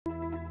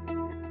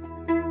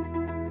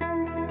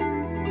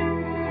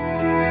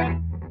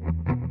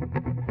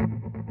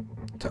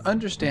To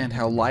understand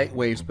how light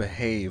waves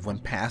behave when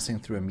passing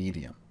through a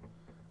medium,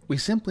 we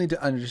simply need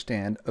to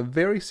understand a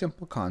very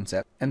simple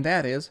concept, and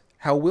that is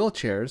how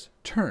wheelchairs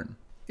turn.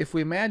 If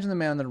we imagine the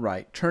man on the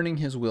right turning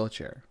his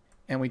wheelchair,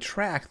 and we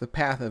track the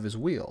path of his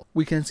wheel,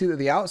 we can see that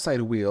the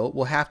outside wheel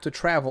will have to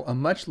travel a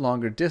much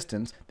longer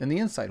distance than the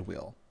inside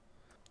wheel.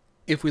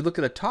 If we look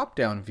at a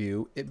top-down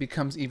view, it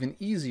becomes even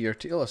easier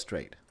to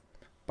illustrate.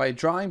 By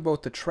drawing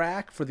both the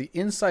track for the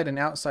inside and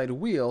outside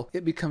wheel,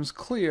 it becomes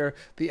clear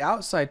the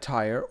outside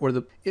tire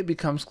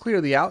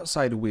the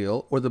outside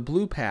wheel or the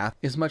blue path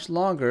is much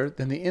longer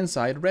than the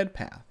inside red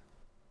path.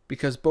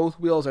 Because both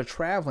wheels are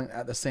traveling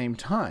at the same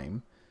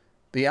time,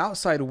 the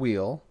outside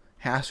wheel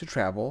has to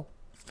travel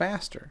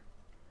faster,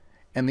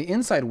 and the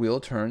inside wheel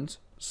turns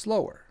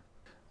slower.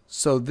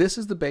 So this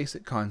is the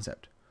basic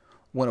concept.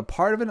 When a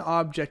part of an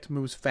object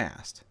moves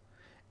fast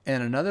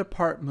and another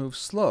part moves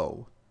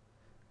slow,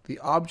 the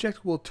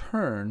object will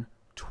turn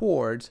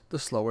towards the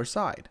slower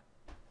side.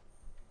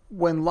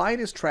 When light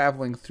is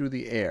traveling through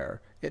the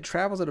air, it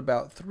travels at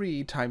about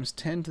 3 ×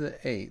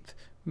 10⁸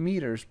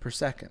 meters per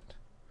second.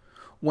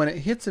 When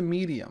it hits a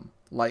medium,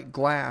 like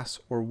glass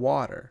or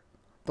water,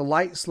 the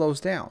light slows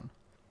down,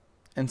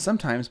 and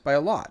sometimes by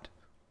a lot.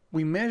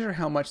 We measure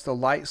how much the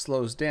light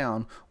slows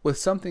down with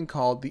something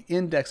called the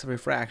index of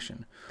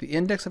refraction. The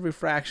index of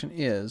refraction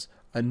is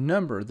a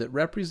number that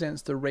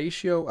represents the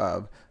ratio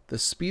of the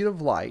speed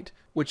of light,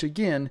 which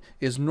again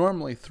is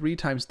normally 3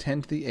 ×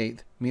 10⁸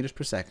 meters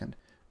per second,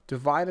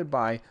 divided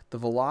by the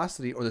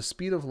velocity or the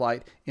speed of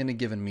light in a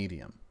given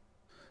medium.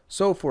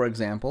 So, for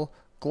example,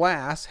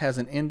 glass has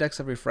an index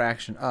of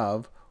refraction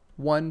of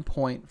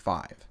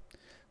 1.5.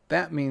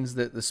 That means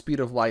that the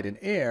speed of light in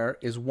air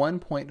is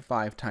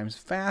 1.5 times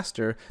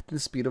faster than the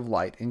speed of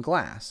light in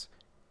glass.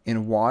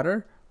 In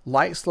water,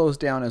 light slows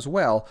down as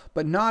well,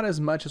 but not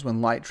as much as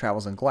when light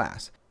travels in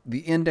glass. The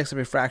index of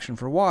refraction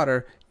for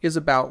water is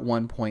about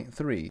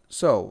 1.3.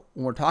 So,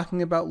 when we're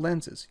talking about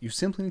lenses, you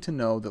simply need to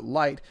know that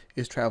light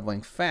is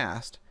traveling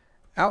fast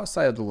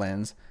outside of the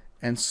lens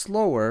and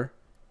slower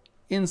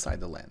inside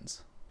the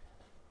lens.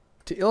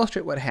 To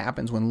illustrate what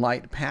happens when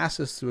light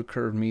passes through a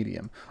curved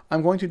medium,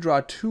 I'm going to draw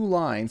two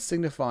lines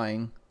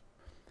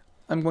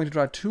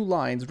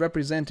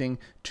representing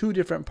two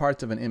different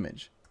parts of an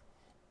image.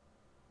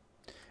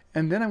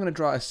 And then I'm going to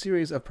draw a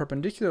series of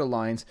perpendicular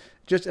lines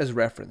just as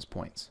reference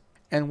points.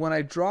 And when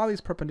I draw these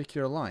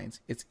perpendicular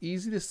lines, it's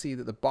easy to see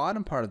that the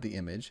bottom part of the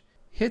image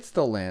hits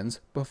the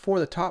lens before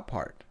the top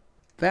part.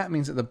 That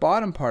means that the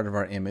bottom part of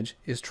our image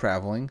is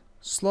traveling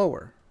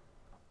slower,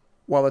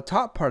 while the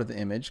top part of the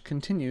image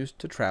continues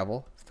to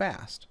travel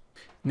fast.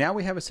 Now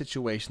we have a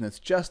situation that's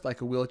just like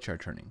a wheelchair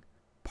turning.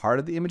 Part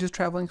of the image is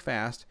traveling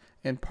fast,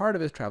 and part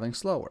of it is traveling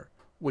slower,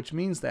 which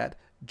means that,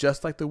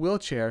 just like the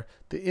wheelchair,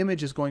 the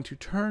image is going to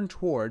turn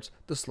towards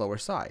the slower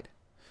side.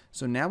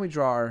 So now we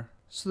draw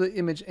so the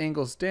image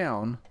angles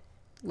down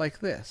like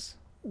this.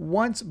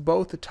 Once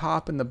both the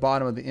top and the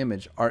bottom of the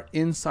image are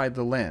inside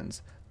the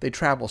lens, they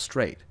travel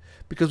straight,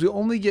 because we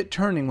only get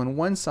turning when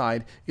one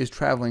side is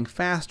traveling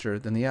faster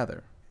than the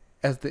other.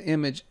 As the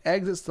image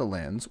exits the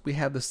lens, we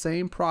have the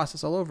same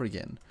process all over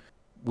again.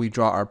 We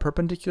draw our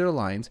perpendicular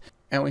lines,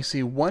 and we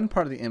see one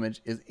part of the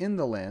image is in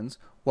the lens,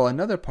 while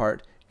another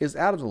part is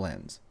out of the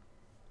lens.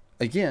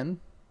 Again,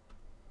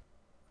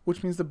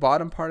 which means the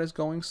bottom part is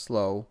going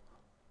slow,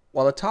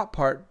 while the top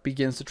part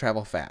begins to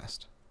travel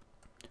fast.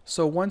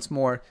 So once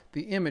more,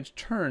 the image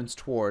turns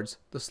towards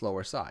the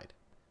slower side.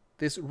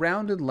 This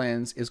rounded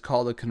lens is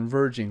called a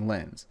converging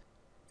lens,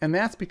 and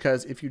that's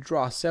because if you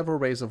draw several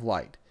rays of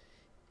light,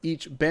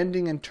 each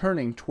bending and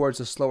turning towards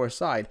the slower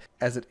side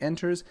as it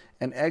enters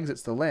and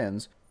exits the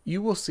lens, you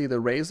will see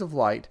the rays of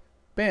light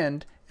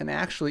bend and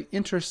actually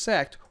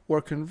intersect or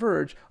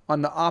converge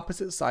on the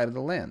opposite side of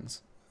the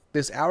lens.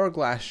 This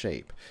hourglass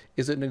shape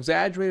is an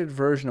exaggerated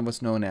version of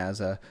what's known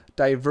as a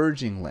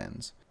diverging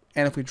lens,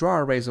 and if we draw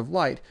our rays of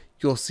light,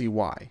 you'll see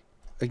why.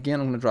 Again,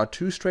 I'm going to draw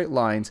two straight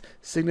lines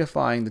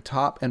signifying the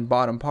top and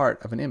bottom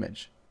part of an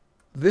image.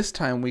 This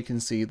time we can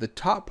see the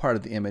top part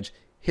of the image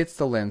hits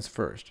the lens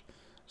first.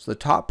 So the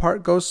top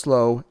part goes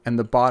slow and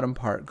the bottom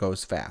part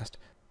goes fast.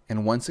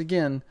 And once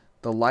again,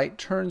 the light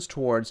turns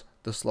towards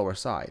the slower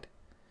side.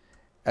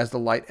 As the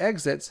light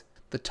exits,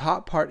 the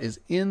top part is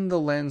in the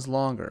lens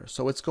longer,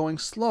 so it's going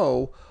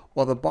slow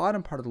while the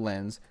bottom part of the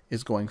lens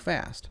is going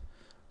fast.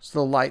 So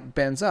the light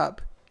bends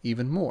up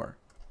even more.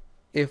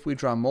 If we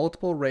draw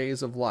multiple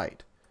rays of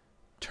light,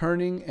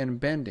 turning and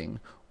bending,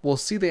 we'll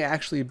see they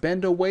actually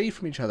bend away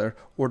from each other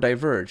or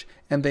diverge,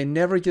 and they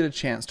never get a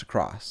chance to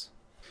cross.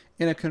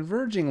 In a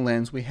converging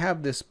lens, we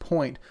have this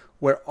point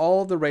where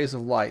all the rays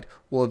of light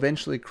will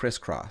eventually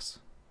crisscross.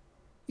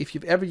 If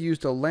you've ever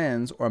used a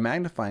lens or a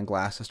magnifying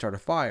glass to start a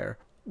fire,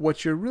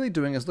 what you're really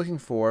doing is looking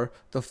for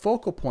the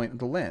focal point of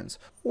the lens,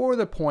 or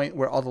the point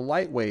where all the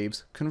light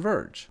waves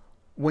converge.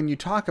 When you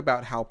talk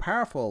about how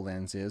powerful a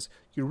lens is,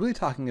 you're really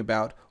talking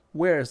about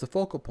where is the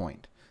focal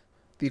point.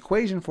 The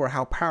equation for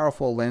how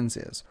powerful a lens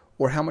is,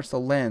 or how much the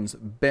lens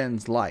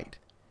bends light,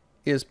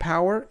 is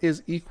power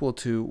is equal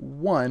to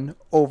 1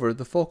 over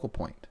the focal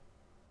point.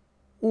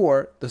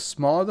 or the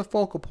smaller the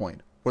focal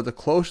point, or the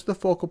closer the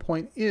focal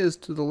point is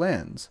to the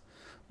lens,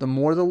 the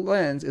more the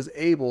lens is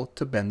able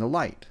to bend the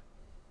light.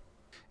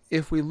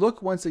 If we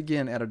look once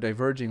again at a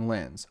diverging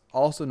lens,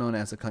 also known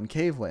as a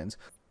concave lens,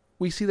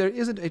 we see there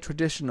isn't a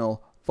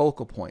traditional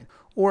focal point,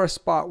 or a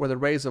spot where the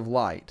rays of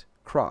light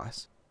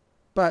cross.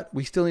 But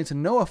we still need to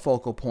know a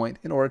focal point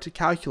in order to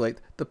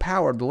calculate the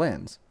power of the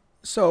lens.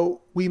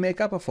 So we make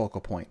up a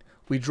focal point.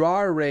 We draw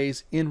our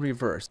rays in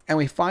reverse, and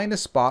we find a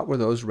spot where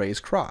those rays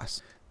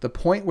cross. The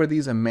point where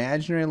these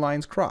imaginary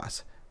lines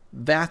cross,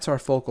 that's our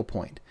focal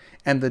point.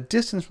 And the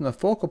distance from the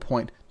focal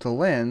point to the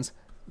lens,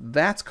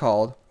 that's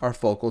called our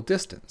focal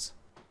distance.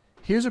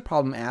 Here's a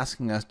problem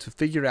asking us to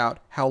figure out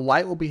how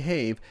light will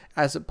behave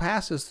as it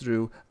passes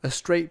through a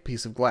straight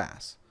piece of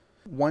glass.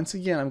 Once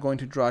again, I'm going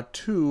to draw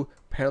two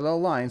parallel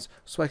lines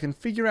so I can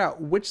figure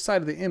out which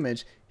side of the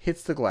image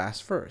hits the glass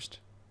first.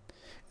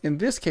 In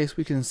this case,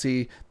 we can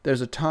see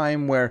there's a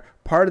time where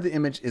part of the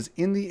image is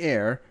in the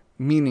air,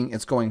 meaning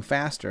it's going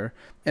faster,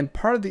 and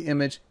part of the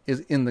image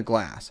is in the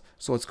glass,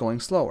 so it's going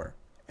slower.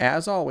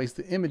 As always,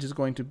 the image is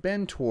going to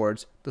bend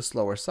towards the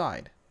slower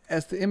side.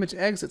 As the image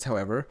exits,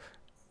 however,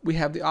 we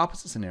have the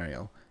opposite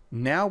scenario.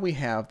 Now we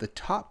have the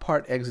top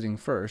part exiting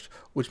first,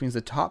 which means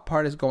the top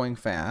part is going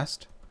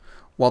fast,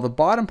 while the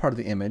bottom part of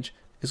the image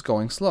is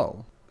going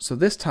slow. So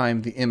this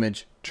time the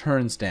image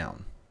turns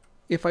down.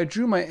 If I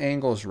drew my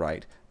angles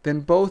right,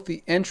 then both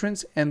the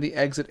entrance and the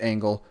exit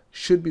angle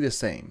should be the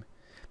same.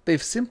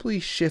 They've simply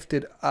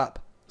shifted up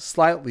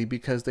slightly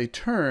because they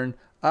turn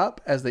up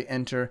as they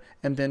enter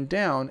and then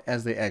down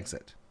as they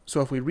exit.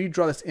 So if we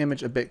redraw this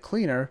image a bit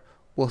cleaner,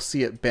 we'll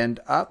see it bend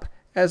up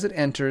as it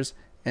enters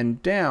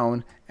and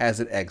down as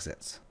it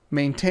exits,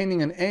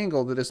 maintaining an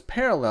angle that is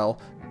parallel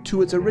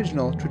to its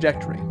original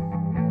trajectory.